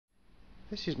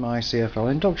This is my CFL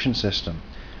induction system.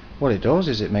 What it does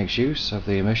is it makes use of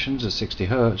the emissions at 60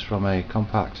 Hz from a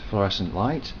compact fluorescent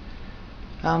light,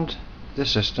 and this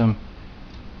system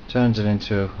turns it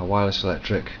into a wireless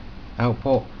electric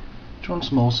output to run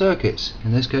small circuits.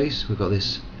 In this case we've got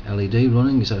this LED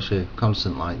running. It's actually a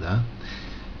constant light there,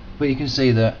 but you can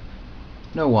see that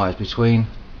no wires between,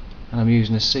 and I'm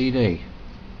using a CD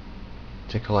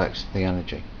to collect the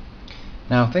energy.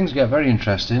 Now things get very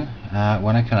interesting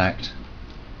when I connect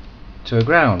to a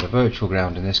ground, a virtual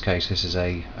ground. In this case this is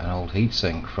an old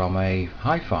heatsink from a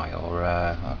hi-fi or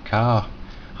a car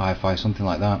hi-fi, something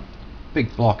like that.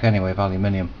 Big block anyway of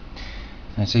aluminium.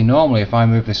 And see, normally if I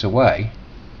move this away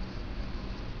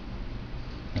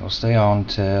it will stay on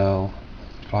till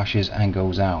it flashes and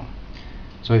goes out,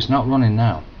 so it's not running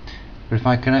now. But if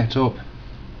I connect up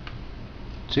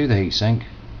to the heatsink,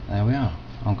 there we are,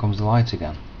 on comes the light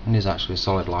again. And it is actually a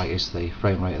solid light. It's the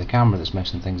frame rate of the camera that's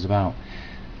messing things about.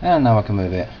 And now I can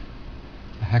move it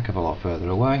a heck of a lot further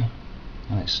away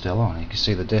and it's still on. You can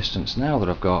see the distance now that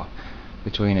I've got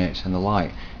between it and the light.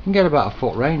 You can get about a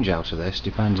foot range out of this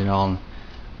depending on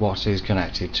what is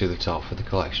connected to the top for the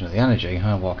collection of the energy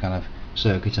and what kind of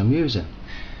circuit I'm using.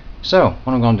 So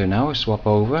what I'm going to do now is swap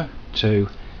over to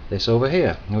this over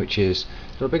here, which is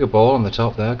got a bigger ball on the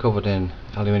top there covered in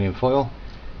aluminium foil,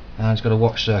 and it's got a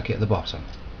watch circuit at the bottom.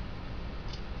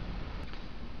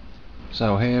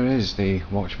 So here is the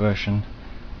watch version,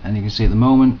 and you can see at the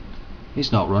moment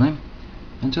it's not running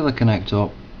until I connect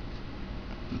up.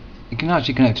 You can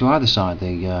actually connect to either side,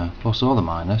 the plus or the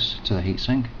minus, to the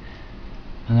heatsink,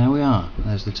 and there we are.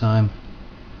 There's the time,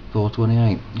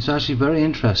 4:28. It's actually very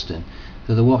interesting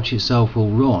that the watch itself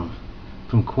will run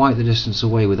from quite the distance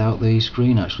away without the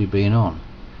screen actually being on.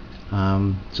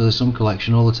 So there's some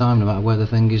collection all the time, no matter where the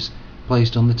thing is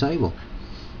placed on the table.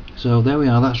 So there we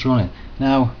are, that's running.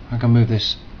 Now I can move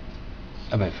this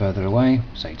a bit further away,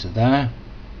 say to there.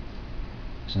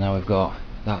 So now we've got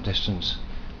that distance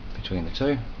between the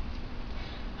two,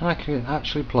 and I can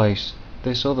actually place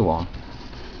this other one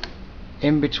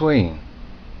in between,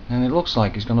 and it looks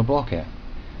like it's going to block it,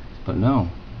 but no,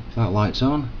 that light's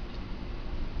on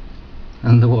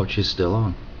and the watch is still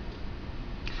on.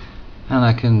 And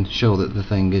I can show that the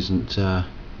thing isn't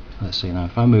let's see now,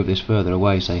 if I move this further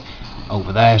away, say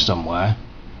over there somewhere,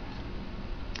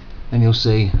 then you'll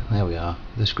see, there we are,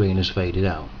 the screen has faded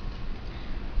out.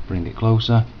 Bring it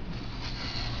closer,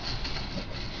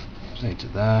 say to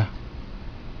there,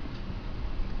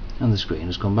 and the screen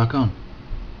has come back on.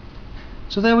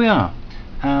 So there we are,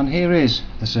 and here is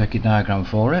the circuit diagram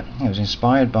for it. It was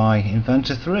inspired by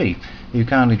Inventor 3, who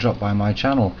kindly dropped by my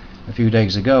channel a few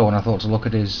days ago, and I thought to look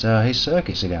at his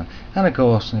circuits again. And of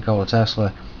course Nikola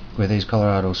Tesla with his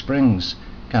Colorado Springs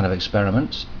kind of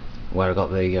experiments, where I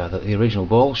got the original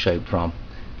ball shape from,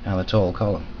 and the tall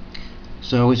column.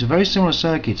 So it's a very similar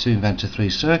circuit to Inventor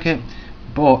 3's circuit,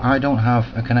 but I don't have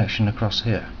a connection across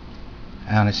here,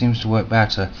 and it seems to work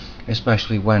better,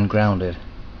 especially when grounded.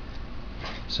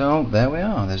 So there we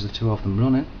are, there's the two of them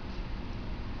running,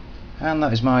 and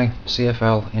that is my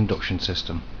CFL induction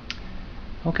system.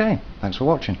 Okay, thanks for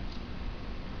watching.